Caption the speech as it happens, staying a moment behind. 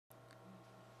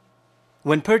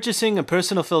When purchasing a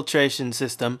personal filtration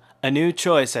system, a new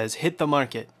choice has hit the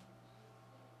market.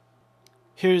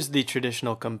 Here's the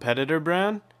traditional competitor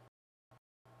brand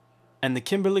and the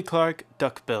Kimberly-Clark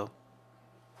Duckbill.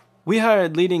 We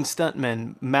hired leading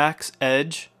stuntmen Max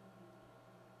Edge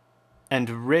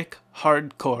and Rick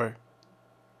Hardcore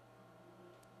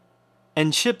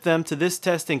and shipped them to this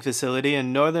testing facility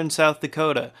in northern South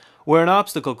Dakota, where an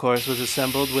obstacle course was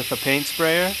assembled with a paint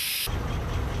sprayer,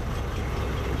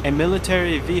 a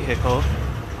military vehicle,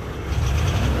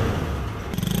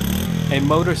 a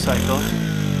motorcycle,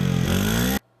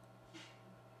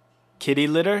 kitty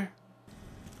litter,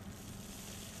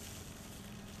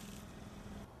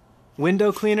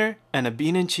 window cleaner, and a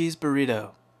bean and cheese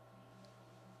burrito.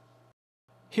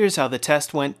 Here's how the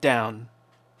test went down.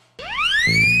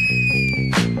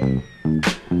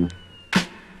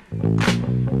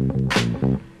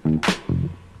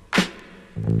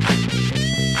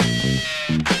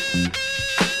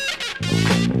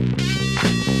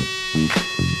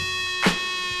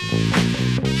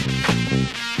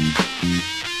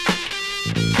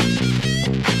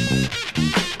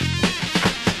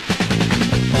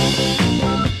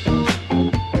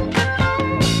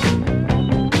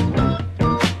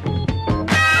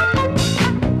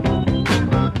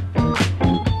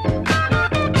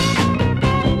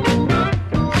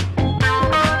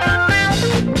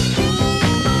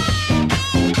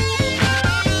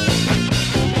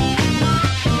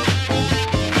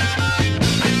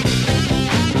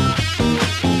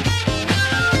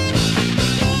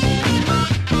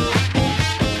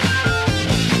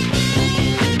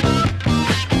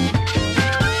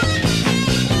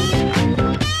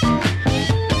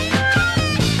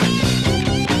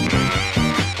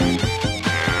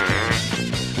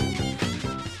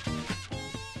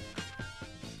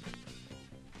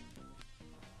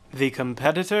 The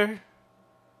competitor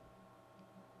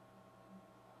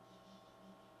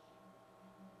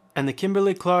and the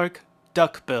Kimberly-Clark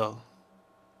Duckbill.